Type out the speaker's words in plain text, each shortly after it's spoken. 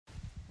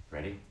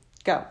Ready?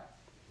 Go.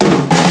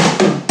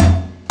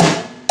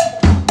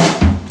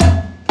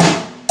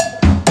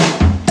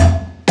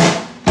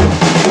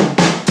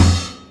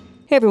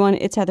 Hey everyone,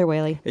 it's Heather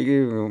Whaley.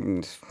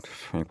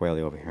 Frank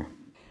Whaley over here.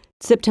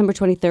 September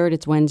 23rd,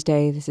 it's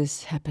Wednesday. This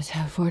is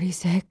episode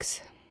 46.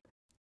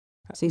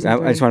 Season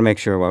 3. I just want to make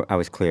sure I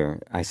was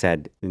clear. I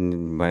said,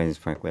 my name is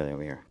Frank Whaley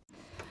over here.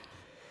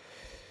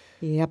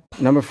 Yep.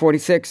 Number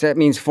 46, that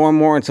means 4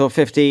 more until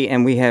 50,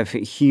 and we have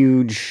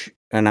huge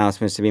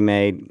announcements to be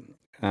made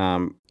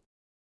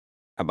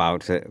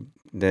about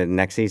the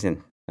next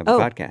season of the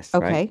podcast.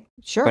 Okay, right?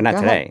 sure. But not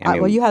go today. ahead. I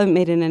mean, well, you haven't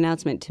made an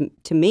announcement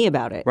to me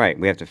about it. Right.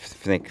 We have to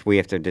think. We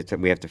have to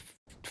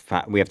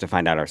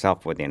find out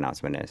ourselves what the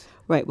announcement is.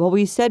 Right. Well,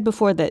 we said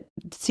before that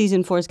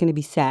season 4 is going to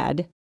be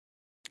sad.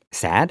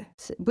 Sad?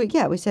 But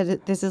yeah, we said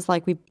that this is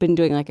like we've been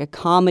doing like a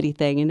comedy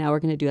thing, and now we're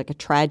going to do like a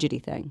tragedy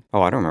thing.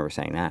 Oh, I don't remember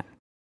saying that.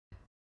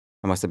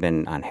 I must have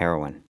been on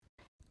heroin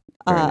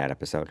during that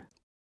episode.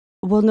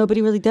 Well,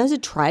 nobody really does a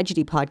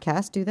tragedy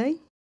podcast, do they?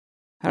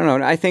 I don't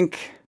know. I think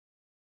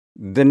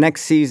the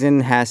next season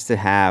has to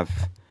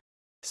have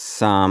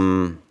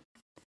some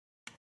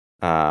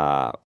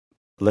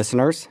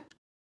listeners,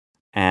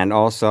 and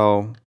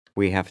also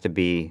we have to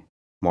be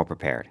more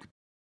prepared.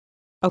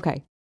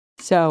 Okay.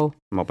 So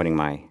I'm opening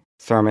my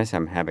thermos.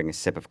 I'm having a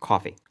sip of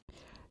coffee.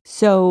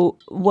 So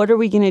what are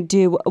we going to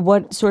do?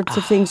 What sorts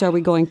of things are we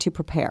going to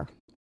prepare?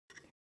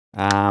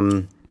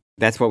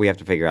 That's what we have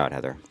to figure out,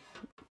 Heather.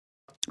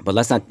 But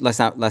let's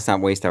not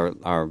waste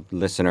our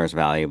listeners'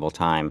 valuable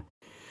time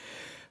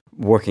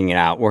working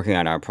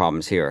on our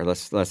problems here.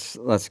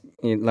 Let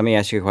me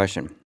ask you a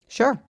question.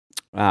 Sure.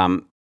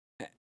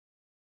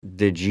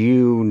 Did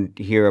you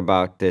hear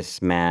about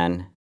this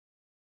man?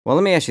 Well,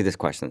 let me ask you this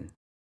question.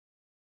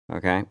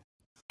 Okay.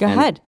 Go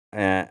ahead.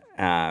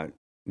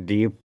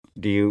 Do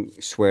you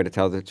swear to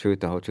tell the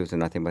truth, the whole truth, and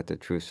nothing but the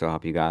truth, so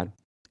help you God?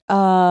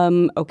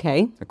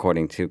 Okay.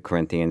 According to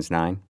Corinthians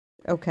 9.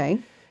 Okay.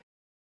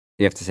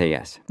 You have to say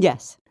yes.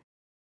 Yes.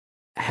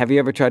 Have you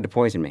ever tried to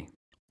poison me?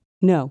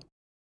 No.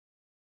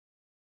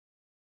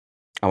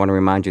 I want to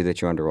remind you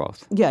that you're under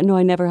oath. Yeah, no,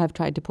 I never have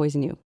tried to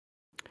poison you.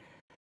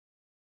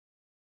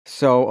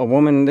 So a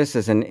woman, this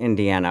is in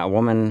Indiana, a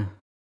woman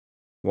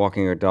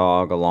walking her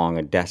dog along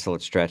a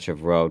desolate stretch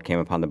of road came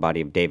upon the body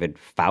of David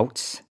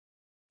Fouts,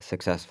 a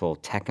successful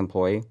tech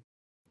employee.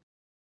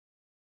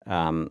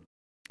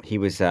 He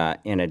was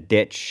in a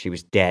ditch. He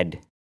was dead.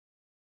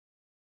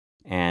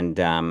 And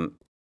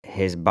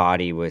his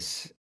body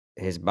was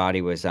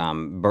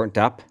burnt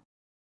up.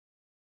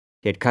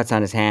 He had cuts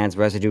on his hands,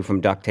 residue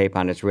from duct tape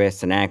on his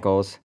wrists and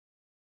ankles.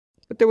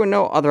 But there were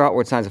no other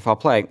outward signs of foul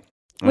play.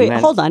 Wait,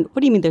 hold on. What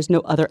do you mean there's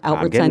no other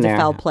outward signs of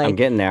foul play? I'm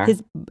getting there.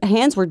 His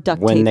hands were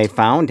duct taped. When they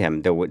found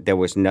him, there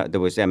was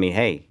I mean,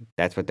 hey,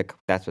 that's what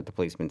the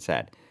policeman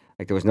said.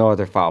 Like there was no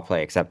other foul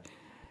play except,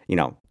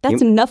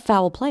 That's enough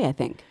foul play, I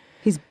think.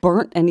 He's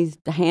burnt and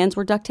the hands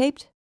were duct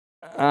taped?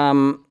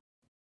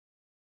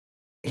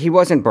 He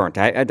wasn't burnt.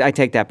 I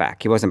take that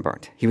back. He wasn't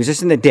burnt. He was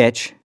just in the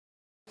ditch,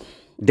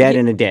 dead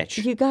in a ditch.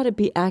 You got to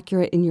be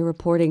accurate in your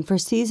reporting. For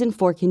season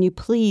 4, can you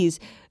please,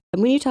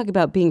 when you talk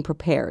about being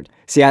prepared.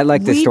 See, I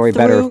like this story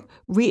better.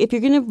 If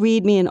you're going to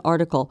read me an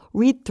article,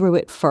 read through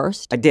it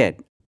first. I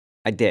did.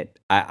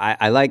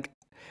 I like,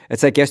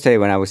 it's like yesterday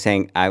when I was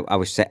saying,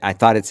 I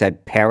thought it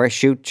said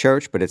parachute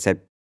church, but it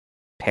said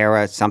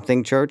para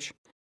something church.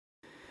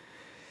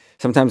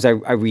 Sometimes I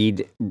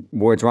read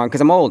words wrong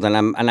because I'm old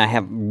and I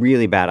have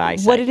really bad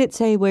eyesight. What did it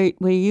say where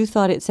you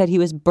thought it said he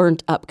was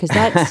burnt up? Because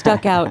that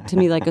stuck out to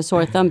me like a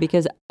sore thumb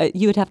because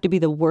you would have to be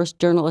the worst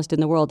journalist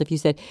in the world if you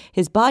said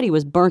his body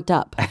was burnt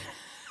up.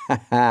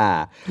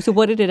 So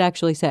what did it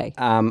actually say?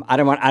 I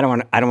don't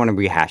want to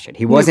rehash it.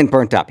 He wasn't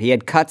burnt up. He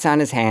had cuts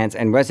on his hands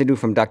and residue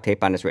from duct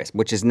tape on his wrist,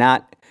 which is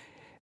not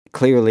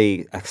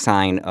clearly a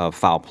sign of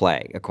foul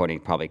play, according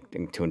probably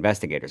to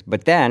investigators.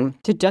 But then,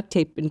 to duct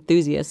tape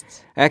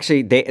enthusiasts,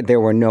 actually,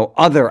 there were no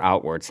other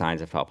outward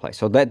signs of foul play.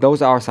 So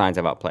those are signs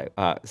of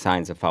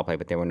foul play,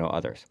 but there were no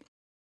others.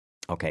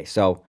 Okay,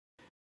 so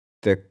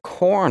the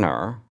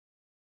coroner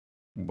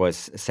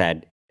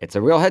said it's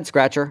a real head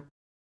scratcher,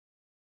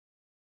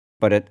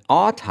 but an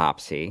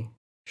autopsy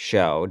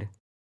showed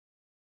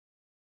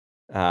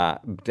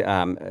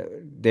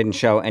didn't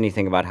show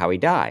anything about how he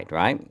died,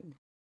 right?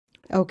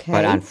 Okay.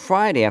 But on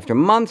Friday, after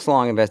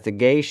months-long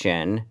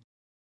investigation,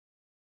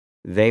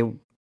 they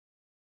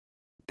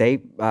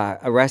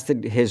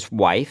arrested his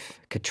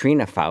wife,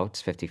 Katrina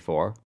Fouts,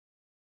 54,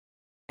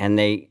 and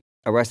they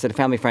arrested a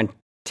family friend,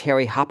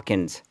 Terry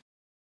Hopkins,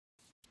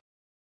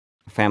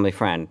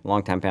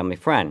 longtime family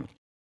friend.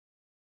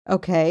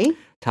 Okay.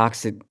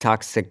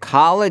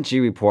 Toxicology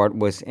report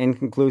was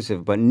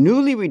inconclusive, but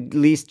newly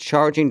released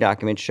charging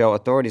documents show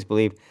authorities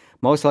believe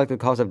most likely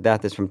cause of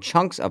death is from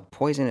chunks of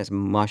poisonous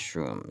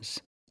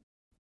mushrooms,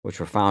 which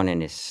were found in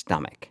his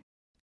stomach.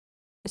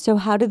 So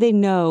how do they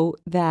know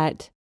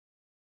that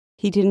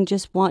he didn't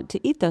just want to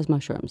eat those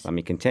mushrooms? Let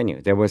me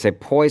continue. There was a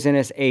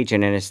poisonous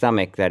agent in his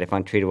stomach that, if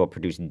untreated, will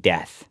produce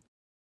death.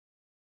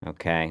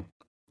 Okay?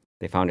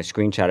 They found a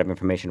screenshot of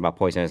information about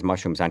poisonous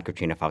mushrooms on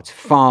Katrina Fout's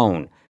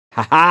phone.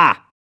 Ha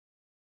ha!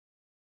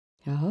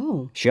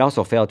 Oh. She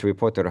also failed to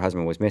report that her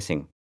husband was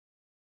missing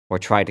or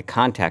tried to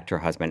contact her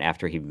husband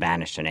after he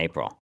vanished in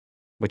April,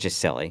 which is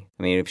silly.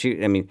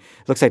 It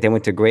looks like they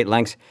went to great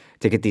lengths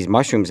to get these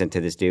mushrooms into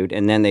this dude,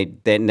 and then they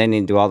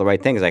didn't do all the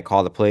right things, like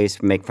call the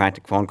police, make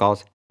frantic phone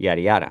calls,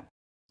 yada, yada.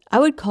 I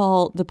would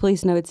call the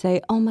police and I would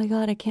say, oh my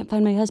God, I can't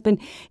find my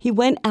husband. He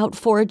went out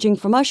foraging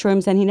for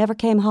mushrooms and he never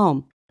came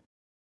home.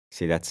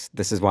 See,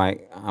 this is why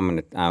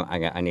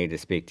I need to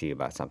speak to you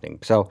about something.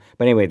 So,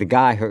 but anyway, the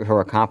guy, her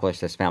accomplice,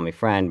 this family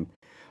friend,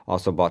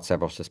 also bought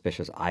several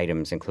suspicious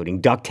items,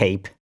 including duct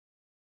tape.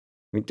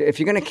 I mean, if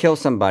you're going to kill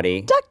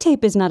somebody... Duct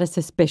tape is not a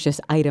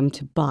suspicious item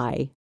to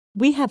buy.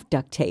 We have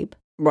duct tape.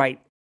 Right.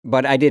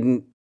 But I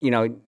didn't,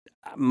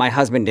 my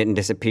husband didn't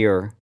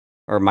disappear,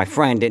 or my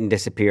friend didn't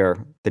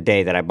disappear the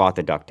day that I bought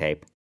the duct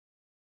tape.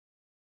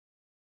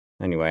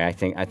 Anyway, I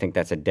think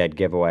that's a dead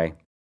giveaway.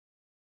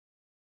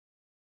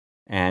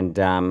 And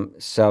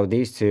so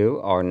these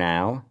two are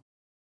now...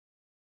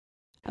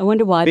 I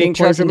wonder why being they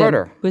charged with poisoned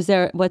him.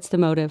 murder. What's the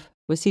motive?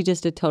 Was he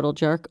just a total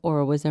jerk,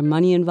 or was there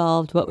money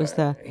involved? What was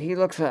the... He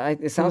looks...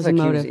 it sounds was the like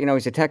motive?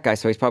 he's a tech guy,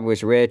 so he's probably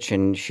was rich,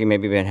 and she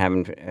maybe been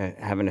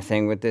having a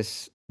thing with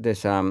this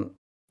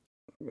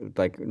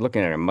like,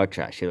 looking at her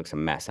mugshot, she looks a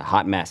mess, a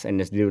hot mess, and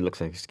this dude looks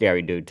like a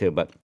scary dude, too.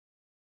 But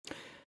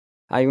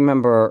I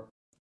remember...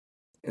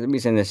 the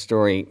reason this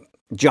story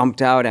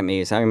jumped out at me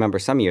is I remember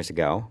some years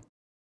ago,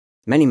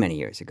 many, many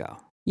years ago.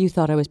 You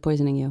thought I was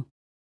poisoning you.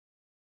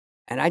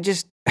 And I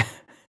just...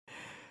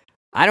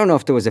 I don't know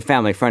if there was a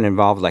family friend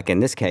involved, like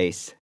in this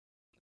case.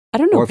 I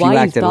don't know or if why you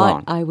acted thought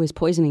alone. I was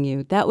poisoning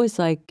you. That was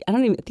like, I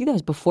think that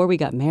was before we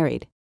got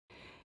married.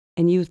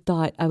 And you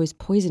thought I was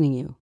poisoning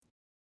you.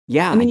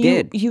 Yeah, I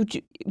did.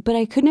 But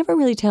I could never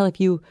really tell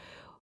if you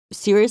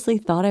seriously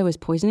thought I was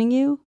poisoning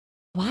you.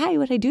 Why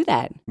would I do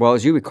that? Well,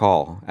 as you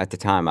recall, at the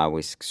time, I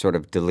was sort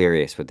of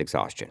delirious with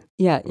exhaustion.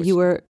 Yeah, you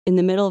were in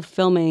the middle of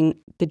filming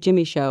the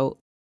Jimmy Show,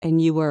 and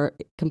you were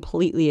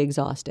completely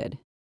exhausted.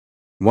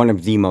 One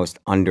of the most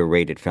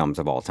underrated films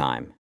of all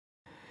time.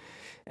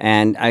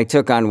 And I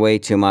took on way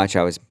too much.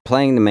 I was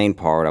playing the main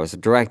part. I was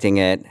directing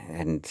it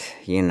and,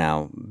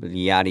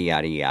 yada,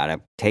 yada,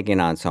 yada, taking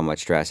on so much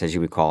stress. As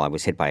you recall, I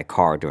was hit by a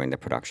car during the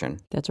production.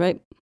 That's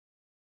right.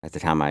 At the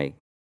time I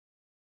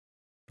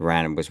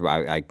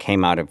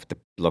came out of the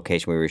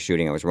location we were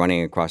shooting. I was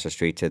running across the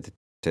street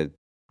to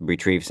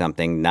retrieve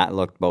something, not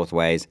looked both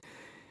ways.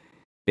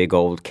 Big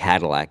old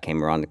Cadillac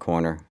came around the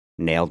corner,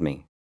 nailed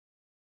me.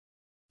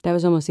 That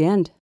was almost the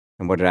end.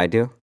 And what did I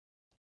do?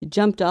 You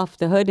jumped off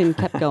the hood and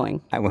kept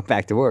going. I went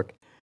back to work.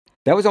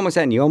 That was almost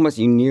the end.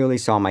 You nearly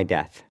saw my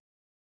death.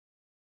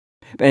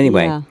 But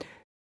anyway,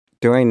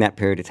 during that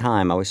period of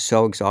time, I was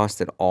so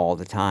exhausted all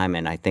the time,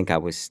 and I think I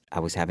was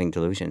having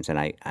delusions. And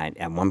I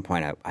at one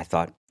point I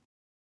thought,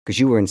 because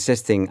you were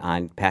insisting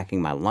on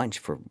packing my lunch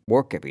for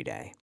work every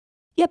day.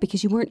 Yeah,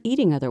 because you weren't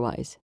eating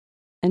otherwise.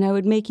 And I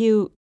would make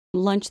you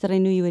lunch that I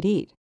knew you would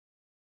eat,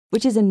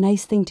 which is a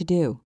nice thing to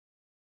do.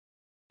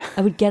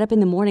 I would get up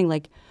in the morning,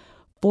 like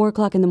 4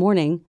 o'clock in the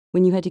morning,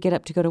 when you had to get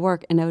up to go to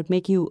work, and I would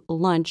make you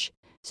lunch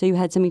so you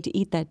had something to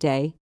eat that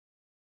day.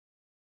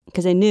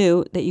 Because I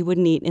knew that you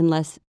wouldn't eat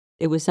unless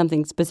it was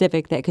something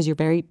specific, because you're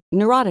very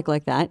neurotic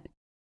like that.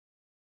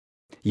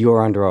 You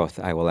are under oath.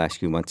 I will ask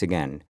you once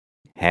again,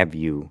 have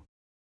you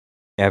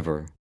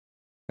ever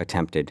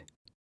attempted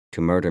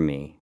to murder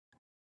me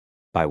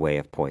by way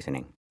of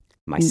poisoning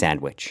my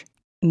sandwich?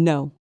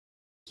 No.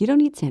 You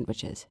don't eat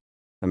sandwiches.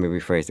 Let me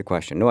rephrase the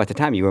question. No, at the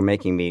time you were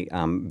making me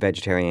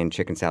vegetarian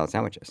chicken salad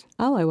sandwiches.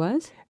 Oh, I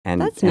was?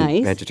 That's nice.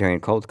 And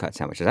vegetarian cold cut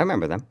sandwiches. I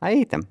remember them. I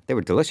ate them. They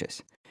were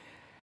delicious.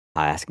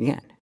 I ask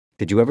again.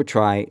 Did you ever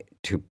try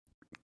to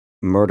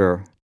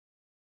murder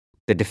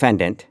the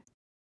defendant?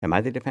 Am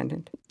I the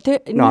defendant?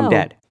 No, I'm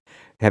dead.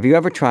 Have you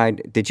ever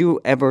tried? Did you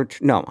ever?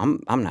 No,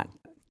 I'm not. Dead.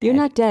 You're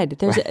not dead.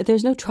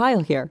 There's no trial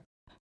here.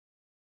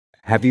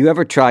 Have you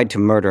ever tried to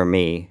murder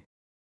me?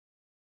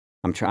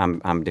 I'm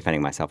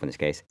defending myself in this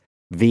case.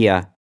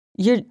 Via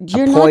You're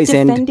not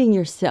defending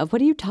yourself.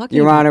 What are you talking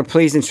Your about? Honor,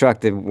 please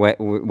instruct the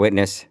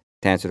witness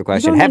to answer the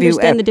question. You don't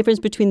understand the difference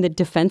between the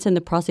defense and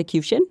the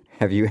prosecution?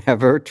 Have you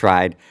ever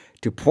tried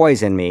to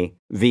poison me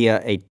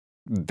via a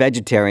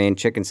vegetarian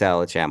chicken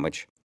salad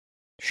sandwich?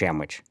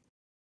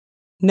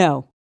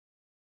 No.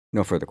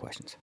 No further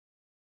questions.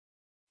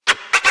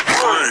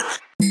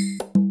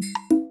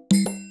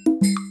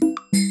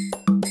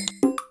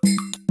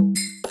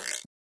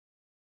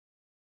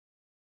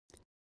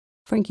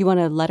 Frank, you want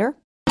a letter?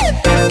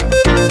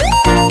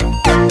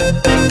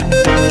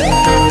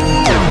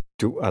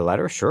 A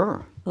letter?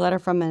 Sure. A letter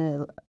from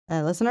a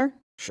listener?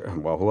 Sure.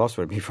 Well, who else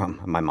would it be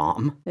from? My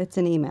mom? It's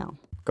an email.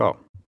 Go.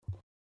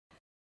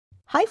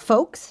 Hi,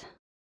 folks.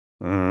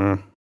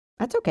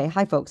 That's okay.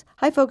 Hi, folks.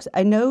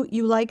 I know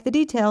you like the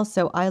details,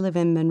 so I live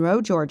in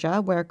Monroe,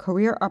 Georgia, where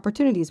Career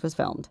Opportunities was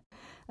filmed.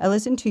 I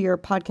listen to your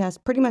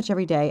podcast pretty much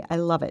every day. I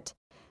love it.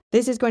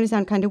 This is going to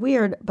sound kind of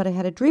weird, but I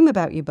had a dream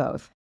about you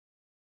both.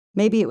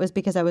 Maybe it was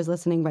because I was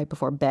listening right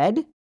before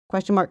bed,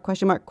 Question mark,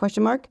 question mark,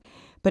 question mark.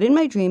 But in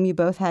my dream, you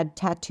both had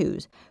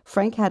tattoos.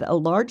 Frank had a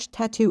large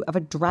tattoo of a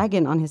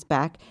dragon on his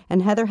back,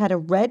 and Heather had a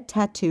red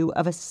tattoo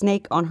of a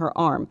snake on her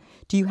arm.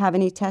 Do you have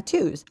any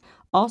tattoos?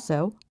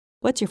 Also,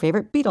 what's your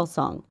favorite Beatles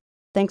song?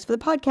 Thanks for the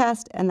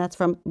podcast. And that's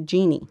from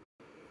Jeannie.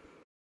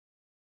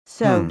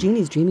 So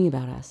Jeannie's dreaming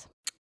about us.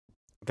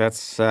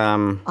 That's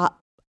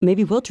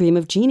maybe we'll dream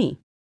of Jeannie.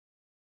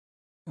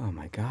 Oh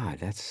my God,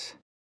 that's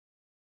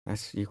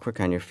you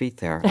quick on your feet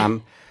there.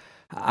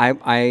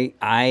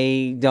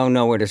 I don't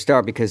know where to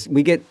start because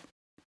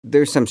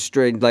there's some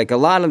straight, like a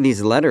lot of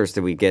these letters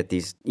that we get,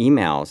 these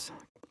emails.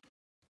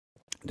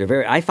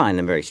 I find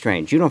them very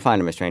strange. You don't find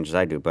them as strange as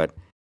I do, but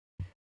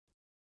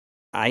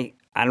I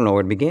don't know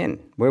where to begin.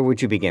 Where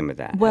would you begin with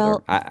that?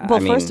 Well, I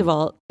mean, first of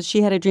all,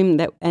 she had a dream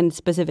and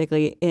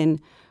specifically in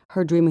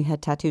her dream we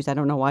had tattoos. I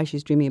don't know why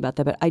she's dreaming about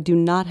that, but I do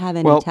not have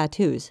any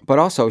tattoos. But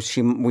also,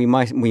 we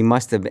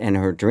must have in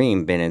her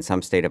dream been in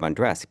some state of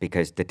undress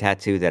because the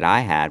tattoo that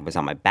I had was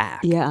on my back.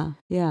 Yeah,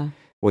 yeah.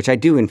 Which I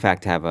do, in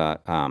fact, have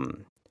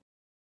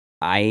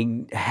I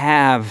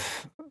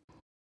have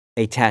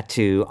a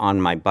tattoo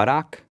on my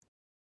buttock.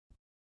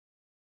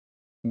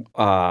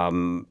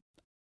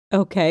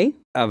 Okay.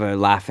 Of a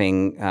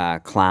laughing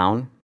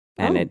clown,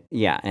 and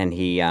and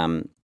he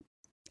I've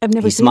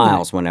never he seen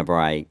smiles that. whenever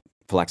I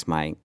flex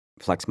my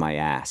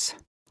ass.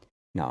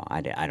 No,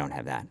 I don't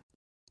have that.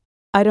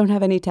 I don't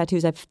have any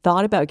tattoos. I've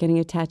thought about getting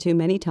a tattoo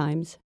many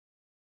times,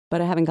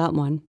 but I haven't got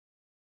one.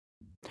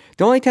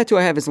 The only tattoo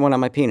I have is the one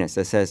on my penis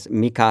that says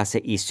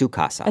 "Mikasa y su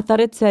casa." I thought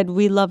it said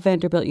 "We love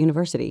Vanderbilt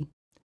University."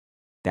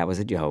 That was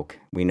a joke.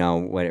 We know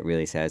what it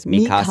really says.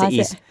 Mikasa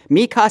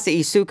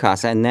y su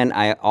casa, and then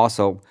I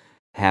also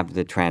have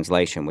the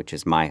translation, which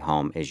is "My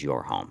home is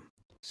your home."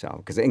 So,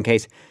 because in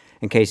case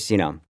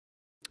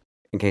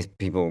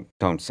people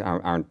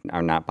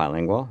are not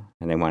bilingual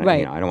and they want to,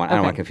 Right. I don't want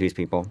to confuse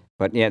people.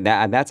 But yeah,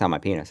 that's on my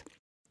penis.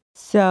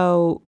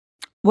 So,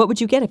 what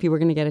would you get if you were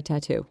going to get a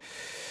tattoo?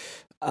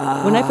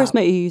 When I first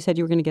met you, you said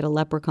you were going to get a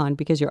leprechaun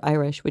because you're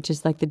Irish, which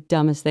is like the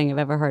dumbest thing I've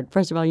ever heard.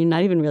 First of all, you're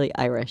not even really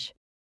Irish.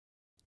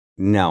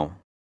 No,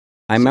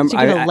 I remember.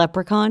 Did you get a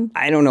leprechaun?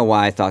 I don't know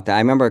why I thought that. I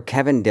remember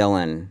Kevin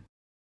Dillon,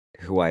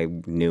 who I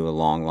knew a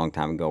long, long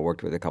time ago,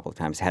 worked with a couple of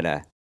times,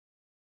 had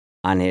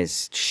on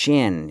his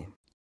shin,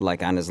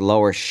 like on his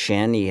lower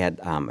shin, he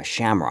had a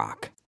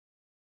shamrock,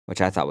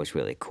 which I thought was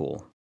really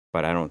cool.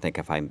 But I don't think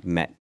if I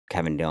met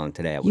Kevin Dillon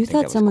today, I would think that was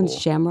cool. You thought someone's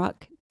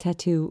shamrock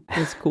tattoo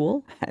was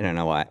cool? I don't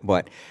know why,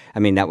 but I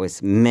mean that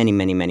was many,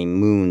 many, many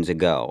moons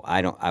ago.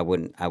 I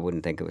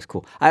wouldn't think it was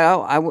cool.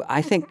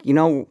 I think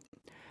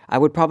I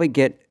would probably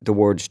get the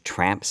words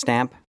tramp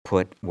stamp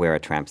put where a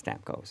tramp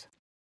stamp goes,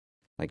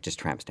 like just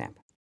tramp stamp.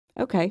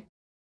 Okay.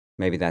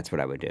 Maybe that's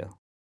what I would do.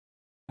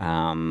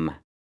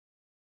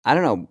 I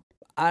don't know.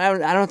 I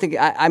don't think.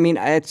 I mean,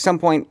 at some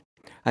point,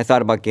 I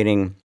thought about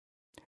getting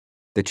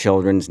the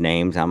children's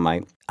names on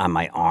my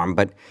arm,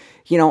 but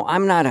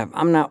I'm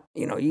not.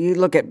 You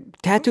look at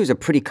tattoos are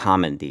pretty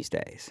common these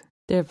days.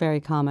 They're very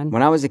common.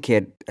 When I was a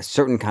kid, a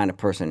certain kind of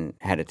person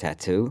had a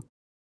tattoo.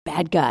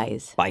 Bad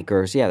guys,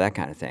 bikers, yeah, that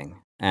kind of thing,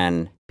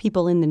 and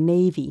people in the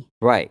Navy,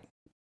 right?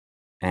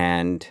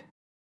 And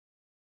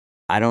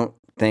I don't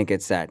think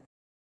it's that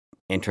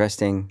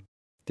interesting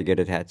to get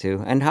a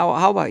tattoo. And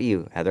how about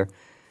you, Heather?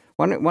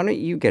 Why don't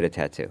you get a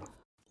tattoo?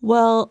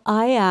 Well,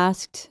 I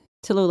asked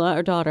Tallulah,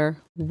 our daughter,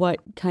 what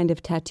kind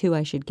of tattoo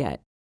I should get.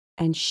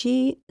 And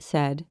she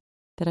said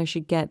that I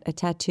should get a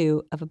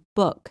tattoo of a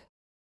book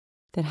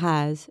that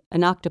has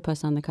an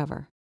octopus on the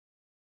cover.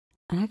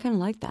 And I kind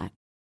of like that.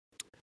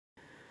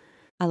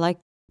 I like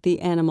the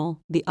animal,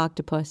 the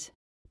octopus.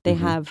 They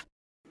have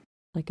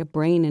like a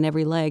brain in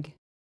every leg.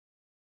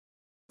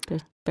 They're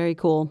very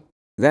cool.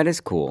 That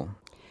is cool.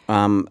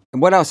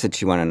 What else did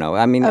she want to know?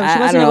 I mean, she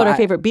wants to know what our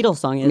favorite Beatles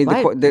song is. I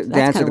mean,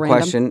 the answer to the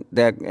question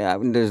that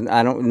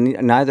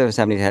neither of us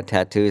have any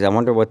tattoos. I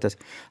wonder what this.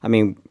 I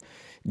mean,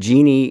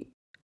 Jeannie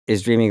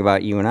is dreaming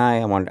about you and I.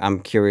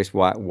 I'm curious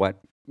what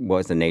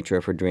was the nature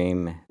of her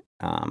dream,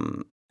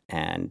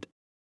 and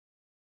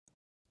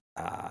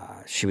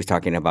she was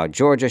talking about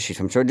Georgia. She's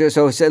from Georgia,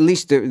 so at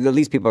least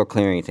people are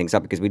clearing things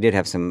up because we did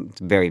have some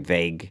very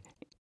vague.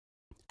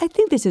 I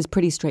think this is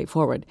pretty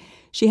straightforward.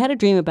 She had a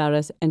dream about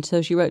us, and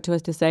so she wrote to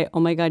us to say, "Oh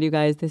my God, you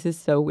guys, this is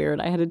so weird.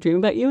 I had a dream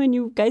about you, and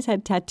you guys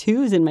had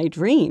tattoos in my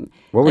dream."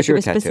 What was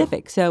your tattoo?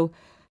 Specific. So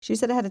she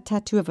said I had a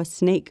tattoo of a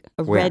snake,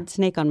 red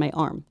snake on my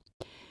arm.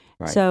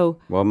 Right. So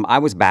I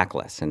was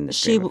backless in this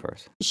dream at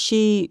first.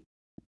 She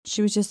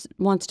was just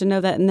wants to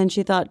know that, and then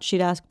she thought she'd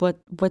ask,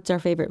 "What's our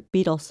favorite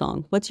Beatles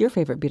song? What's your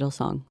favorite Beatles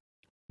song?"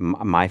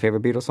 My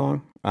favorite Beatles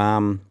song.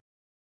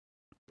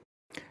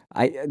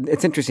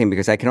 It's interesting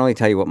because I can only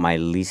tell you what my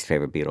least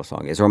favorite Beatles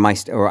song is, or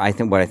I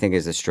think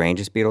is the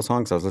strangest Beatles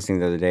song. So I was listening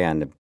the other day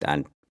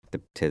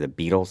to the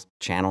Beatles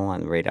channel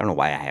on the radio. I don't know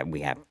why we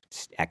have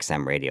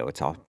XM radio.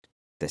 It's all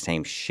the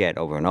same shit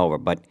over and over.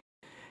 But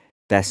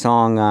that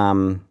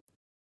song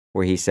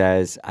where he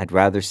says, "I'd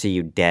rather see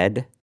you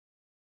dead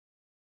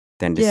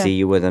than to see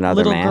you with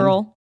another Little man."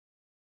 Girl.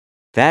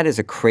 That is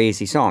a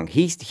crazy song.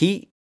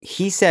 He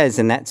he says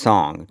in that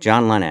song,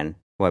 John Lennon,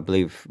 who I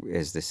believe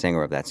is the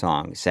singer of that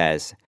song,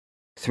 says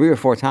 3 or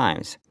 4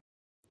 times,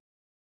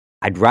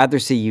 "I'd rather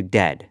see you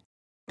dead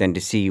than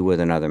to see you with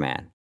another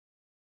man.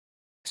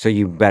 So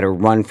you better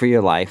run for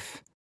your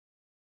life,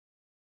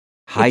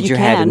 hide you your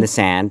head in can. the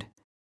sand,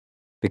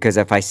 because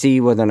if I see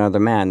you with another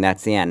man,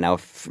 that's the end."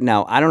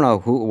 Now I don't know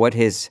what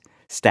his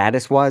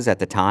status was at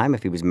the time,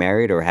 if he was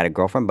married or had a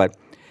girlfriend, but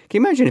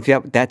can you imagine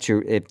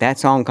if that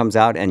song comes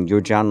out and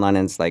you're John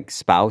Lennon's like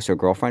spouse or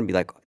girlfriend, be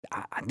like,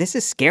 "This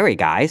is scary,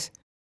 guys.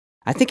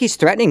 I think he's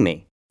threatening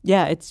me."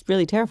 Yeah, it's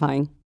really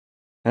terrifying.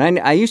 And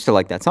I used to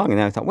like that song, and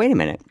then I thought, wait a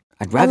minute,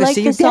 I'd I rather like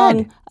see the you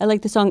song. dead. I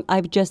like the song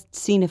 "I've Just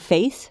Seen a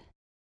Face."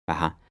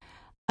 Uh-huh.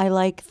 I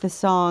like the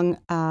song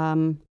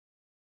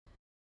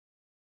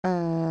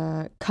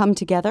 "Come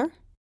Together."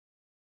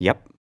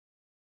 Yep.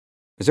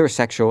 Is there a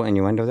sexual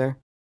innuendo there?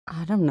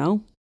 I don't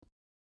know.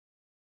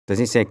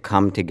 Doesn't he say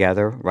 "come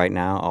together right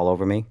now, all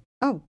over me"?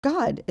 Oh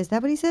God, is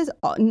that what he says?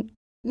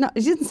 No,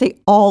 he didn't say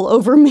 "all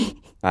over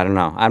me." I don't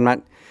know.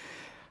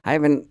 I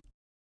haven't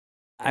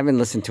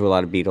listened to a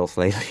lot of Beatles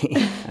lately.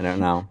 I don't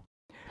know.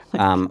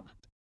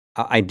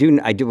 I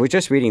do. We're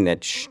just reading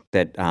that.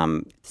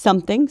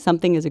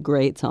 Something is a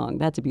great song.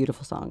 That's a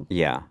beautiful song.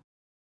 Yeah,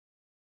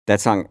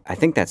 that song. I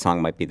think that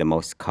song might be the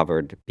most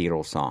covered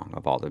Beatles song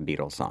of all the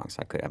Beatles songs.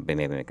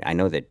 I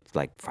know that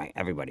like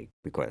everybody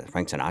recorded.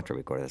 Frank Sinatra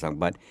recorded the song,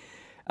 but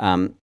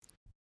do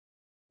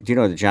you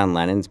know that John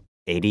Lennon's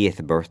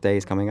 80th birthday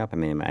is coming up? I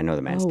mean, I know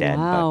the man's dead,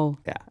 wow.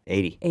 but yeah,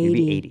 80. He'll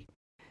be 80.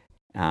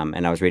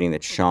 And I was reading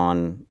that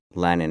Sean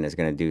Lennon is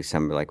going to do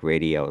some like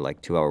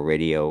 2-hour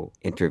radio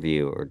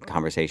interview or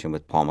conversation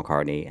with Paul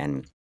McCartney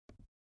and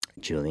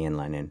Julian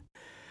Lennon.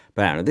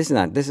 But I don't know.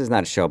 This is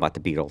not a show about the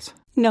Beatles.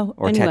 No.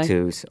 Or anyway,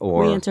 tattoos.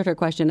 Or we answered her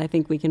question. I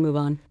think we can move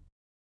on.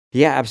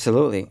 Yeah,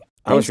 absolutely.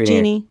 Thanks,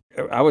 Jeannie.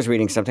 I was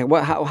reading something.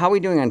 How are we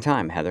doing on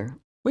time, Heather?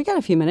 We got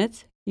a few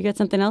minutes. You got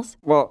something else?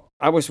 Well,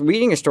 I was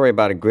reading a story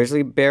about a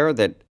grizzly bear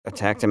that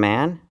attacked a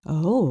man.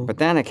 Oh. But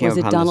then I came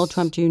upon Was it Donald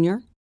Trump Jr.?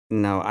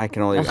 No, I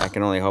can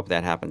only hope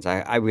that happens.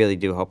 I really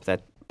do hope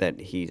that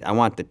I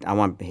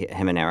want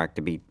him and Eric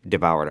to be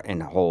devoured in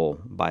whole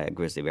by a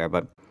grizzly bear.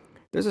 But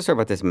there's a story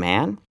about this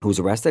man who's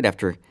arrested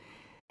after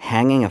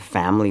hanging a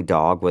family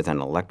dog with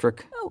an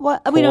electric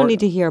What? cord. We don't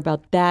need to hear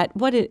about that.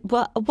 What?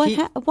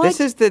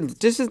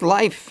 This is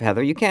life,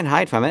 Heather. You can't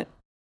hide from it.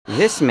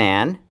 This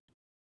man,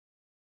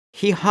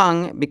 he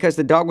hung because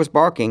the dog was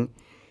barking.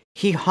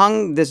 He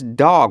hung this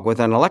dog with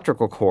an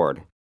electrical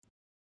cord,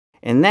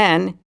 and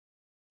then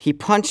he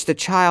punched the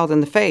child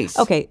in the face.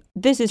 Okay,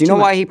 this is. Do you know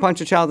too why much. he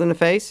punched a child in the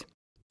face?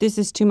 This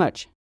is too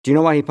much. Do you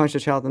know why he punched a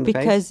child in the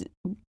face?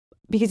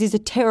 Because he's a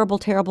terrible,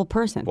 terrible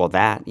person. Well,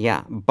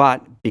 yeah.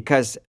 But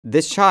because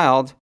this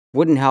child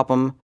wouldn't help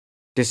him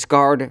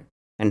discard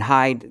and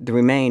hide the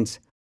remains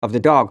of the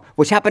dog,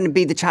 which happened to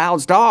be the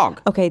child's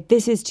dog. Okay,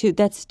 that's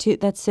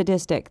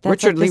sadistic. That's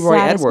Richard like the Leroy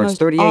saddest, Edwards, most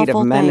 38 of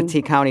awful Manatee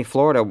thing. County,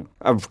 Florida.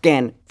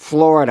 Again,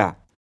 Florida.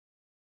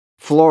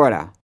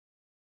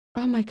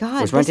 Oh my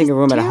God. Was renting a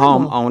room terrible. at a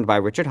home owned by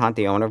Richard Hunt,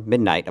 the owner of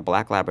Midnight, a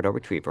black Labrador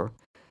retriever,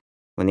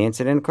 when the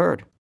incident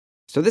occurred.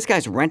 So this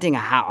guy's renting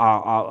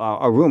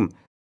a room,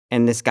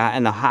 and this guy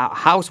in the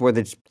house where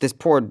this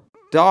poor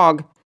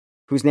dog,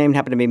 whose name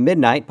happened to be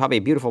Midnight, probably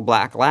a beautiful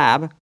black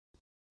lab.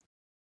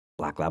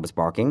 Black lab was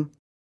barking.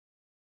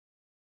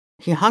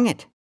 He hung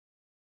it.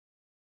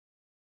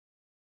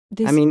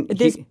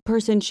 This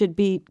person should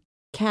be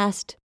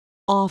cast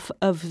off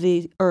of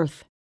the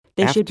earth.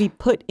 They should be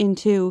put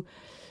into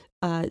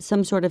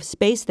some sort of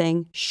space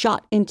thing,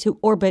 shot into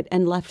orbit,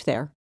 and left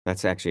there.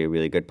 That's actually a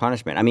really good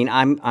punishment. I mean,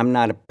 I'm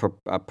not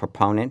a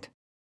proponent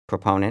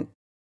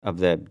of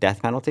the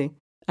death penalty.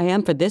 I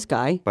am for this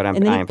guy. But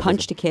and then he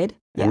punched a kid.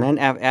 Yeah. And then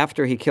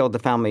after he killed the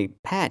family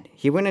pet,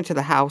 he went into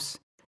the house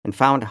and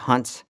found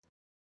Hunt's,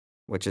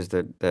 which is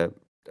the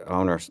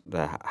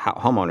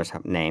homeowner's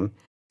name,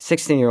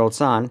 16-year-old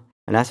son,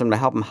 and asked him to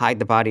help him hide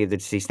the body of the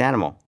deceased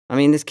animal. I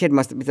mean, this kid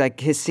must be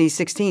like, he's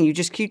 16. You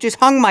just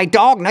hung my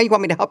dog. Now you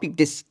want me to help you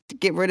just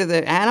get rid of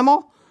the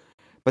animal?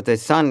 But the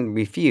son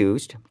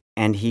refused,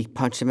 and he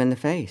punched him in the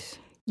face.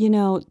 You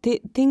know,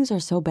 things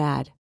are so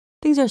bad.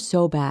 Things are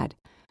so bad.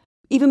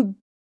 Even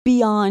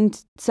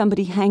beyond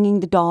somebody hanging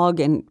the dog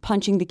and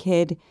punching the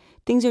kid,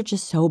 things are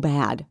just so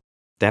bad.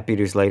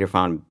 Deputies later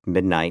found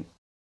Midnight.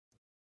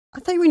 I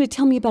thought you were going to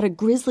tell me about a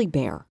grizzly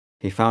bear.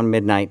 They found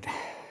Midnight.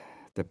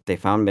 They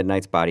found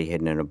Midnight's body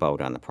hidden in a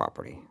boat on the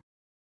property.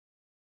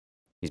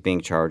 He's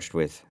being charged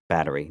with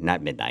battery,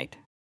 not Midnight.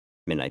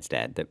 Midnight's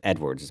dad.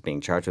 Edwards is being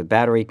charged with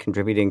battery,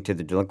 contributing to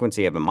the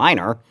delinquency of a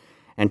minor,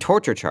 and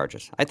torture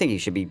charges. I think he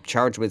should be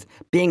charged with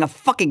being a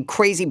fucking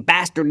crazy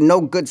bastard,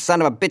 no good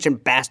son of a bitch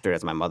and bastard,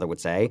 as my mother would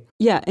say.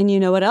 Yeah, and you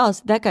know what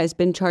else? That guy's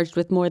been charged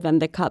with more than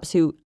the cops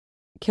who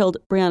killed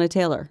Breonna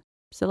Taylor.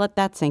 So let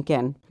that sink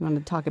in. You want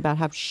to talk about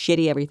how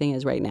shitty everything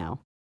is right now.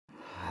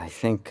 I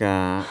think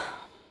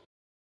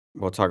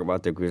we'll talk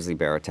about the grizzly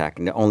bear attack.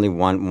 And only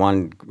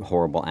one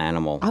horrible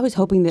animal. I was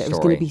hoping that story. it was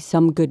going to be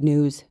some good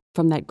news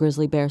from that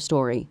grizzly bear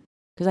story,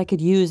 because I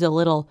could use a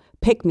little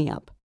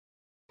pick-me-up.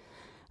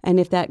 And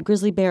if that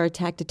grizzly bear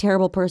attacked a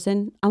terrible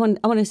person, I want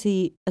to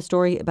see a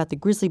story about the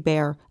grizzly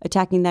bear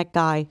attacking that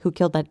guy who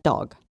killed that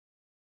dog.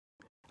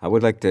 I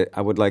would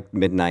like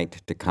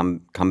Midnight to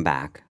come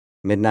back.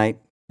 Midnight,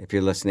 if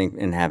you're listening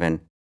in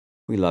heaven,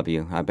 we love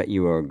you. I bet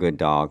you are a good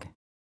dog.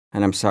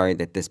 And I'm sorry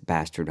that this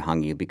bastard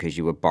hung you because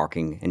you were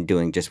barking and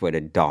doing just what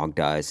a dog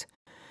does.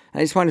 I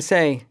just want to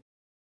say,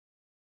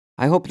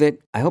 I hope that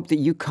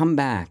you come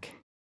back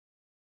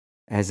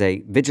as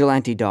a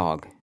vigilante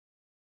dog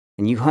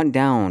and you hunt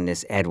down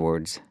this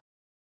Edwards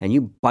and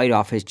you bite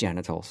off his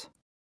genitals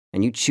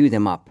and you chew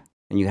them up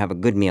and you have a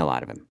good meal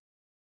out of him.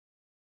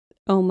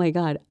 Oh my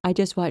God, I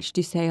just watched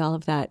you say all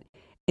of that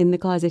in the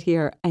closet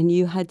here, and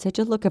you had such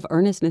a look of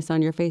earnestness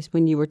on your face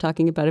when you were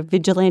talking about a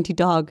vigilante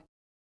dog.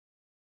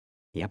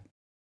 Yep.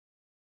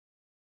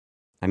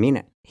 I mean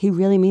it. He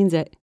really means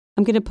it.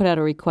 I'm going to put out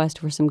a request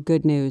for some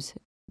good news.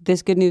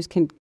 This good news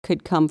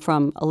could come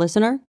from a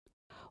listener,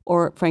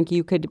 or Frank,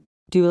 you could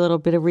do a little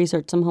bit of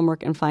research, some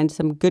homework, and find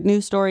some good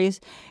news stories.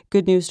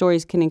 Good news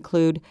stories can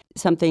include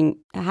something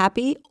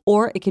happy,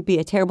 or it could be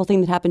a terrible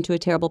thing that happened to a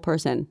terrible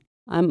person.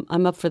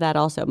 I'm up for that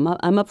also.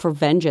 I'm up for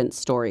vengeance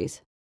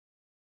stories.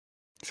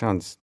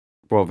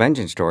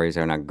 Vengeance stories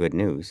are not good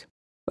news.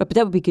 But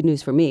that would be good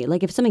news for me.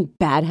 Like if something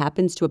bad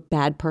happens to a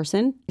bad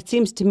person, it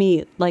seems to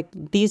me like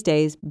these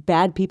days,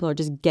 bad people are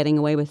just getting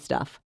away with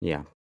stuff.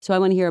 Yeah. So I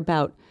want to hear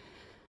about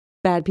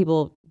bad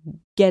people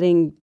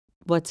getting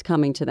what's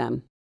coming to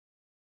them.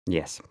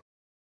 Yes.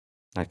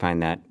 I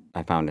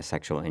found a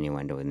sexual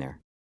innuendo in there.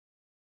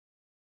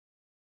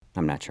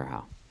 I'm not sure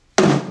how.